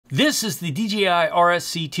This is the DJI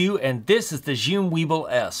RSC2 and this is the Zhiyun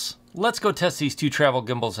Weebill S. Let's go test these two travel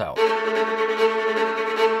gimbals out.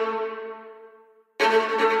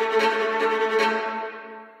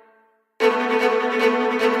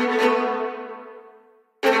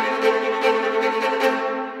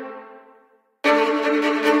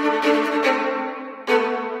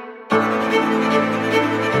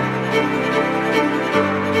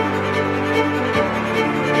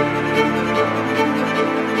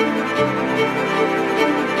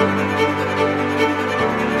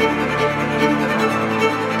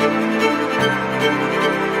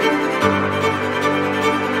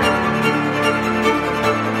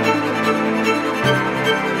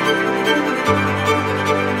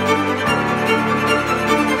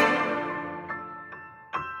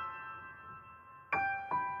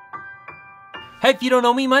 Hey, if you don't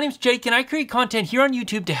know me, my name's Jake and I create content here on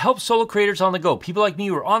YouTube to help solo creators on the go. People like me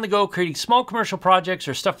who are on the go creating small commercial projects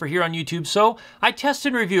or stuff for here on YouTube. So I test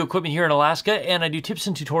and review equipment here in Alaska and I do tips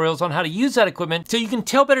and tutorials on how to use that equipment so you can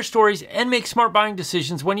tell better stories and make smart buying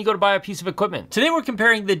decisions when you go to buy a piece of equipment. Today we're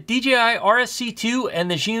comparing the DJI RSC2 and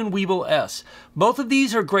the Zhiyun Weebill S. Both of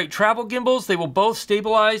these are great travel gimbals. They will both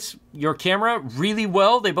stabilize your camera really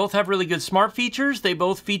well. They both have really good smart features. They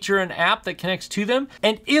both feature an app that connects to them.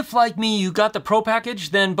 And if, like me, you got the Pro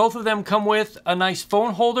package, then both of them come with a nice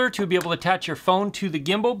phone holder to be able to attach your phone to the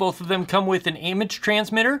gimbal. Both of them come with an image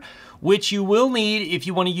transmitter, which you will need if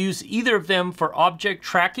you want to use either of them for object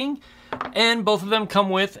tracking. And both of them come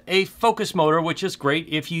with a focus motor, which is great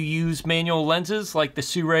if you use manual lenses like the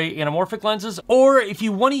Sirui anamorphic lenses, or if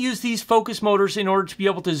you want to use these focus motors in order to be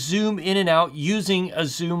able to zoom in and out using a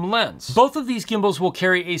zoom lens. Both of these gimbals will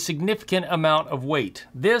carry a significant amount of weight.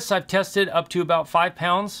 This I've tested up to about 5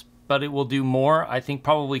 pounds, but it will do more. I think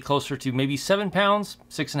probably closer to maybe 7 pounds,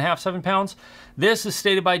 6.5, 7 pounds. This is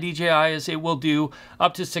stated by DJI as it will do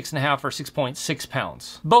up to 6.5 or 6.6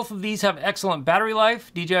 pounds. Both of these have excellent battery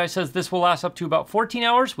life. DJI says this will last up to about 14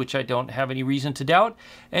 hours, which I don't have any reason to doubt.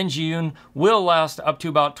 And Zhiyun will last up to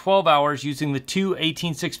about 12 hours using the two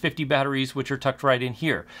 18650 batteries, which are tucked right in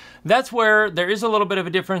here. That's where there is a little bit of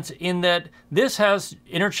a difference in that this has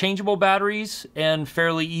interchangeable batteries and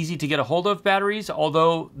fairly easy to get a hold of batteries,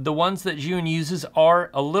 although the ones that Zhiyun uses are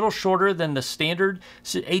a little shorter than the standard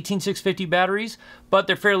 18650 batteries, but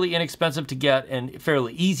they're fairly inexpensive to get and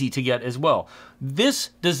fairly easy to get as well.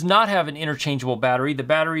 This does not have an interchangeable battery. The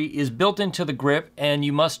battery is built into the grip and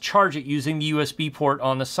you must charge it using the USB port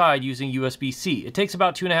on the side using USB-C. It takes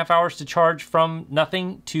about 2.5 hours to charge from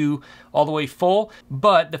nothing to all the way full,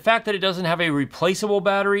 but the fact that it doesn't have a replaceable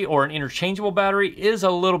battery or an interchangeable battery is a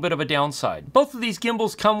little bit of a downside. Both of these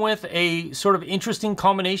gimbals come with a sort of interesting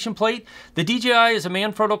combination plate. The DJI is a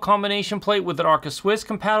Manfrotto combination plate with an Arca Swiss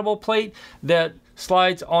compatible plate that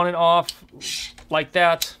slides on and off like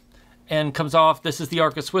that and comes off. This is the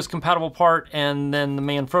Arca Swiss compatible part, and then the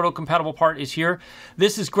Manfrotto compatible part is here.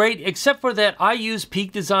 This is great, except for that I use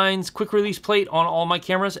Peak Design's quick release plate on all my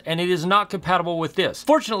cameras, and it is not compatible with this.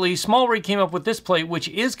 Fortunately, SmallRig came up with this plate, which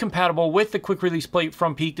is compatible with the quick release plate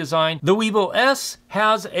from Peak Design. The Weebill S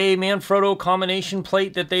has a Manfrotto combination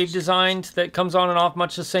plate that they've designed that comes on and off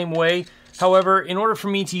much the same way. However, in order for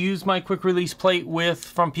me to use my quick release plate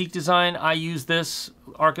from Peak Design, I use this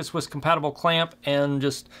Arca Swiss compatible clamp and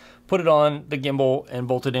just put it on the gimbal and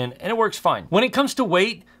bolt it in, and it works fine. When it comes to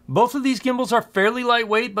weight, both of these gimbals are fairly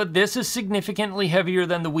lightweight, but this is significantly heavier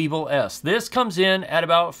than the Weebill S. This comes in at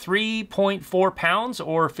about 3.4 pounds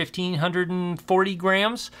or 1,540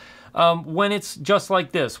 grams when it's just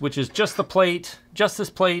like this, which is just the plate, just this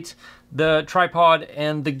plate, the tripod,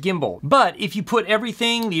 and the gimbal. But if you put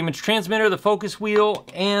everything, the image transmitter, the focus wheel,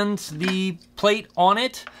 and the plate on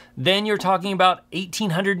it, then you're talking about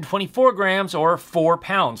 1,824 grams or 4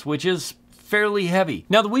 pounds, which is fairly heavy.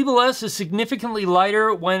 Now the Weebill S is significantly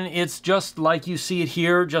lighter when it's just like you see it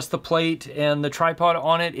here, just the plate and the tripod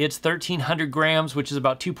on it. It's 1,300 grams, which is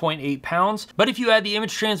about 2.8 pounds. But if you add the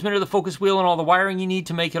image transmitter, the focus wheel, and all the wiring you need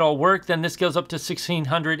to make it all work, then this goes up to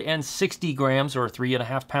 1,660 grams or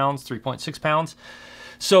 3.5 pounds, 3.6 pounds.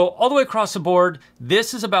 So all the way across the board,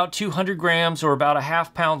 this is about 200 grams or about a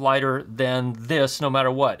half pound lighter than this no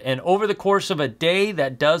matter what. And over the course of a day,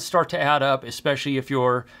 that does start to add up, especially if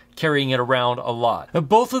you're carrying it around a lot. Now,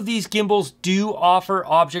 both of these gimbals do offer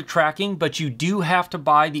object tracking, but you do have to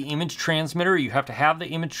buy the image transmitter. You have to have the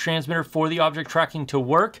image transmitter for the object tracking to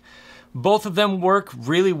work. Both of them work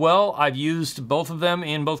really well. I've used both of them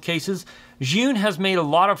in both cases. Zhiyun has made a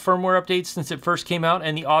lot of firmware updates since it first came out,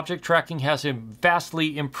 and the object tracking has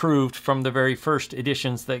vastly improved from the very first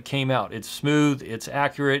editions that came out. It's smooth, it's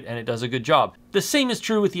accurate, and it does a good job. The same is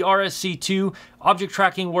true with the RSC2. Object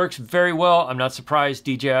tracking works very well. I'm not surprised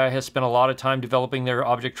DJI has spent a lot of time developing their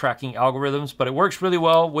object tracking algorithms, but it works really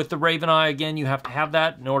well. With the Raven Eye, again, you have to have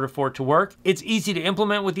that in order for it to work. It's easy to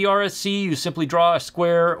implement with the RSC. You simply draw a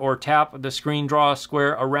square or tap the screen, draw a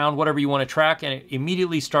square around whatever you want to track, and it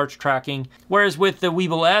immediately starts tracking. Whereas with the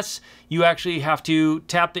Weebill S, you actually have to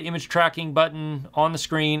tap the image tracking button on the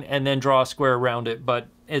screen and then draw a square around it, but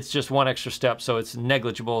it's just one extra step, so it's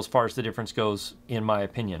negligible as far as the difference goes, in my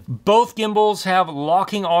opinion. Both gimbals have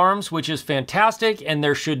locking arms, which is fantastic, and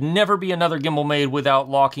there should never be another gimbal made without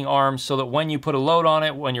locking arms, so that when you put a load on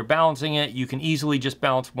it, when you're balancing it, you can easily just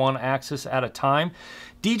balance one axis at a time.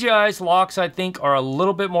 DJI's locks, I think, are a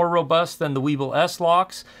little bit more robust than the Weebill S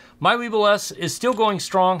locks. My Weebill S is still going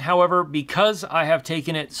strong, however, because I have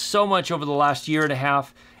taken it so much over the last year and a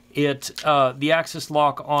half, the axis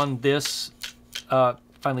lock on this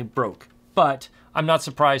finally broke. But I'm not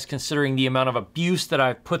surprised considering the amount of abuse that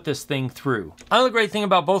I've put this thing through. Another great thing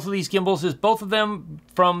about both of these gimbals is both of them,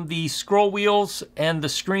 from the scroll wheels and the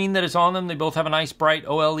screen that is on them, they both have a nice bright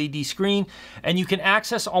OLED screen, and you can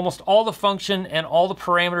access almost all the function and all the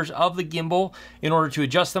parameters of the gimbal in order to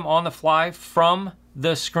adjust them on the fly from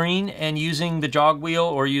the screen and using the jog wheel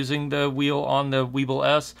or using the wheel on the Weebill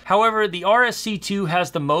S. However, the RSC2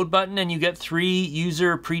 has the mode button, and you get 3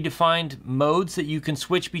 user predefined modes that you can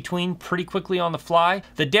switch between pretty quickly on the fly.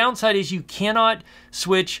 The downside is you cannot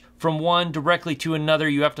switch from one directly to another.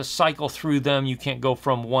 You have to cycle through them. You can't go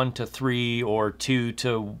from 1 to 3 or 2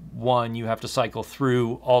 to 1. You have to cycle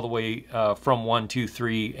through all the way from 1 to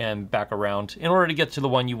 3 and back around in order to get to the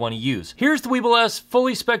one you want to use. Here's the Weebill S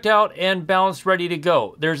fully spec'd out and balanced, ready to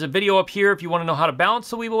go. There's a video up here if you want to know how to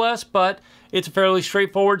balance the Weebill S, but it's a fairly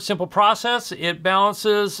straightforward, simple process. It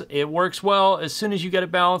balances, it works well. As soon as you get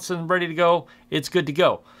it balanced and ready to go, it's good to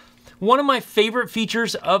go. One of my favorite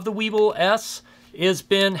features of the Weebill S has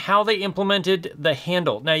been how they implemented the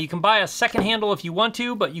handle. Now, you can buy a second handle if you want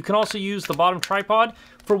to, but you can also use the bottom tripod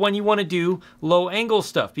for when you want to do low angle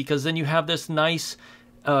stuff, because then you have this nice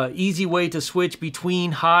easy way to switch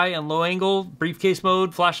between high and low angle, briefcase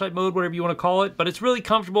mode, flashlight mode, whatever you want to call it. But it's really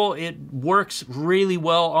comfortable. It works really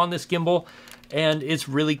well on this gimbal, and it's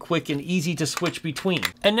really quick and easy to switch between.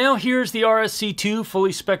 And now here's the RSC2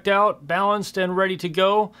 fully spec'd out, balanced, and ready to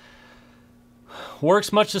go.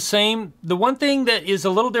 Works much the same. The one thing that is a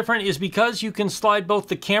little different is because you can slide both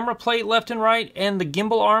the camera plate left and right and the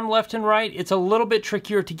gimbal arm left and right, it's a little bit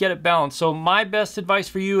trickier to get it balanced. So my best advice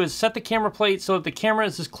for you is set the camera plate so that the camera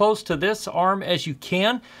is as close to this arm as you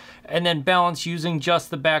can, and then balance using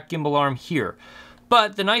just the back gimbal arm here.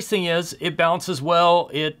 But the nice thing is it balances well.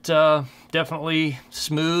 It definitely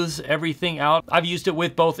smooths everything out. I've used it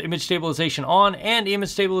with both image stabilization on and image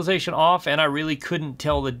stabilization off, and I really couldn't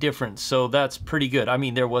tell the difference. So that's pretty good. I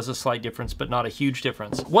mean, there was a slight difference, but not a huge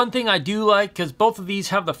difference. One thing I do like, because both of these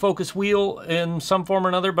have the focus wheel in some form or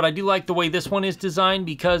another, but I do like the way this one is designed,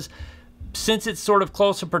 because since it's sort of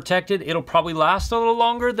close and protected, it'll probably last a little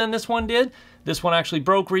longer than this one did. This one actually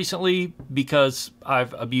broke recently because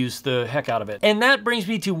I've abused the heck out of it. And that brings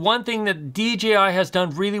me to one thing that DJI has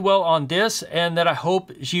done really well on this, and that I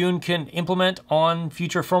hope Zhiyun can implement on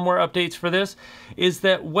future firmware updates for this, is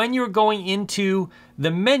that when you're going into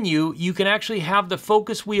the menu, you can actually have the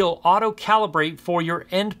focus wheel auto-calibrate for your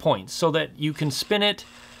endpoints so that you can spin it,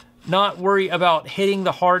 not worry about hitting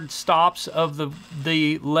the hard stops of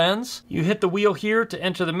the lens. You hit the wheel here to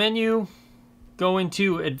enter the menu, go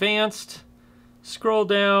into advanced, scroll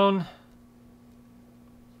down,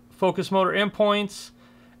 focus motor endpoints,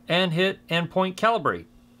 and hit endpoint calibrate.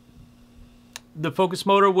 The focus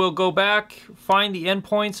motor will go back, find the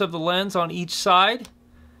endpoints of the lens on each side,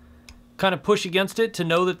 kind of push against it to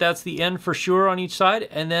know that that's the end for sure on each side,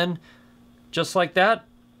 and then just like that,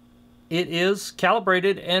 it is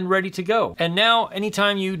calibrated and ready to go. And now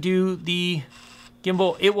anytime you do the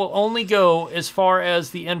gimbal, it will only go as far as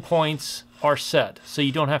the endpoints are set, so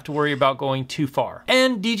you don't have to worry about going too far.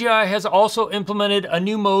 And DJI has also implemented a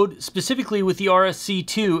new mode specifically with the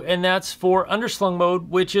RSC2, and that's for underslung mode,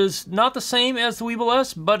 which is not the same as the Weebill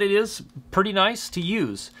S, but it is pretty nice to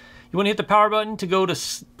use. You want to hit the power button to go to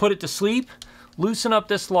put it to sleep, loosen up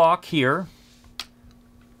this lock here,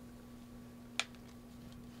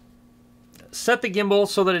 set the gimbal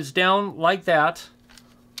so that it's down like that,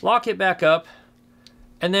 lock it back up,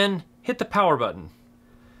 and then hit the power button.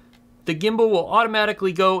 The gimbal will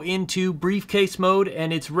automatically go into briefcase mode,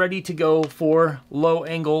 and it's ready to go for low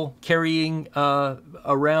angle carrying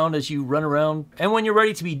around as you run around. And when you're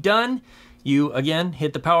ready to be done, you again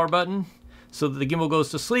hit the power button so that the gimbal goes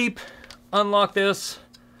to sleep, unlock this,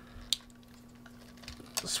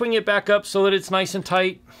 swing it back up so that it's nice and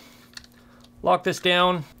tight, lock this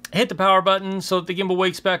down, hit the power button so that the gimbal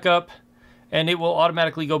wakes back up, and it will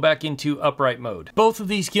automatically go back into upright mode. Both of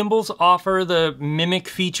these gimbals offer the mimic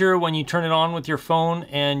feature when you turn it on with your phone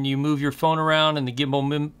and you move your phone around and the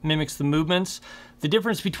gimbal mimics the movements. The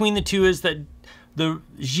difference between the two is that the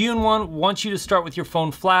Zhiyun one wants you to start with your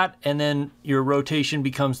phone flat, and then your rotation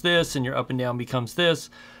becomes this and your up and down becomes this.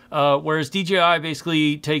 Whereas DJI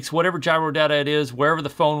basically takes whatever gyro data it is, wherever the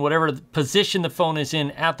phone, whatever position the phone is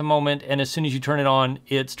in at the moment, and as soon as you turn it on,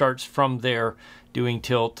 it starts from there doing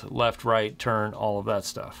tilt, left, right, turn, all of that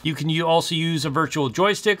stuff. You can also use a virtual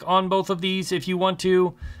joystick on both of these if you want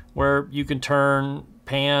to, where you can turn,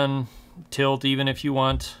 pan, tilt even if you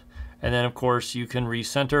want. And then of course you can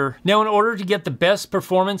recenter. Now in order to get the best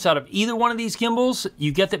performance out of either one of these gimbals,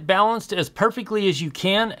 you get it balanced as perfectly as you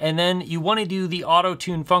can, and then you want to do the auto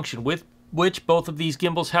tune function, with which both of these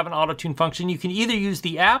gimbals have an auto tune function. You can either use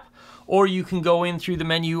the app or you can go in through the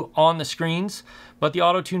menu on the screens. But the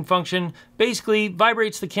auto tune function basically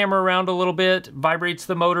vibrates the camera around a little bit, vibrates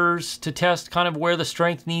the motors to test kind of where the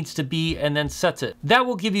strength needs to be, and then sets it. That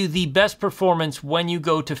will give you the best performance when you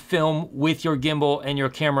go to film with your gimbal and your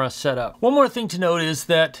camera set up. One more thing to note is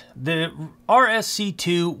that the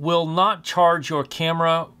RSC2 will not charge your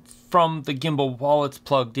camera from the gimbal while it's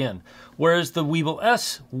plugged in, whereas the Weebill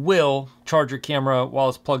S will charge your camera while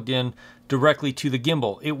it's plugged in directly to the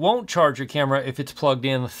gimbal. It won't charge your camera if it's plugged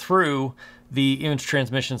in through the image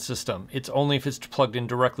transmission system. It's only if it's plugged in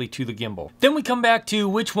directly to the gimbal. Then we come back to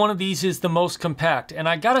which one of these is the most compact. And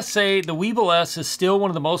I gotta say, the Weebill S is still one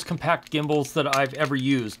of the most compact gimbals that I've ever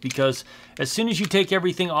used, because as soon as you take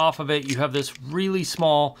everything off of it, you have this really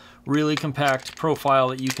small, really compact profile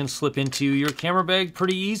that you can slip into your camera bag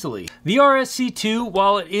pretty easily. The RSC2,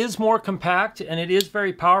 while it is more compact and it is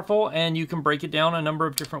very powerful, and you can break it down a number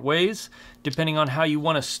of different ways, depending on how you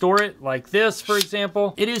want to store it, like this, for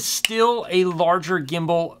example, it is still a larger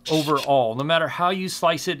gimbal overall. No matter how you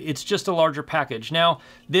slice it, it's just a larger package. Now,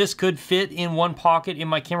 this could fit in one pocket in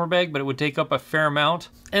my camera bag, but it would take up a fair amount.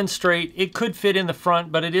 And straight, it could fit in the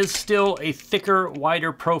front, but it is still a thicker,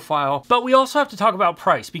 wider profile. But we also have to talk about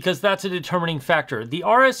price, because that's a determining factor. The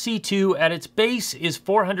RSC2 at its base is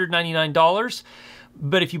 $499.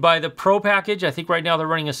 But if you buy the Pro package, I think right now they're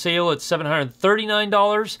running a sale at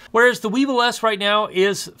 $739, whereas the Weebill S right now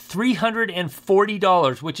is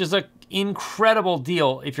 $340, which is an incredible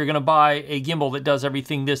deal if you're gonna buy a gimbal that does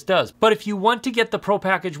everything this does. But if you want to get the Pro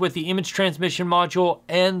package with the image transmission module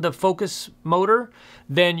and the focus motor,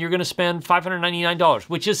 then you're gonna spend $599,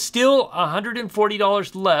 which is still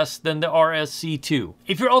 $140 less than the RSC2.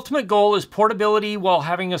 If your ultimate goal is portability while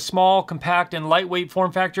having a small, compact, and lightweight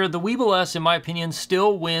form factor, the Weebill S, in my opinion,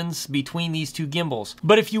 still wins between these two gimbals.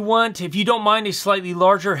 But if you don't mind a slightly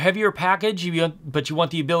larger, heavier package, but you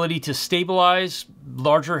want the ability to stabilize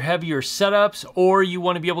larger, heavier setups, or you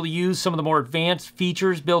want to be able to use some of the more advanced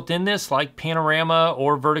features built in this, like panorama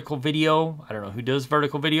or vertical video. I don't know who does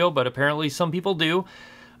vertical video, but apparently some people do.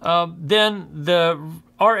 Then the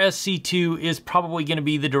RSC2 is probably going to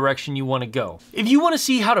be the direction you want to go. If you want to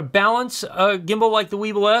see how to balance a gimbal like the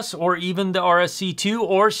Weebill S or even the RSC2,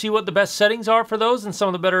 or see what the best settings are for those and some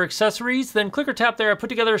of the better accessories, then click or tap there. I put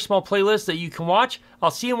together a small playlist that you can watch.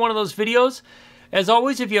 I'll see you in one of those videos. As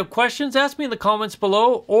always, if you have questions, ask me in the comments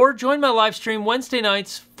below, or join my live stream Wednesday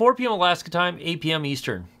nights, 4 p.m. Alaska time, 8 p.m.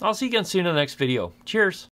 Eastern. I'll see you again soon in the next video. Cheers.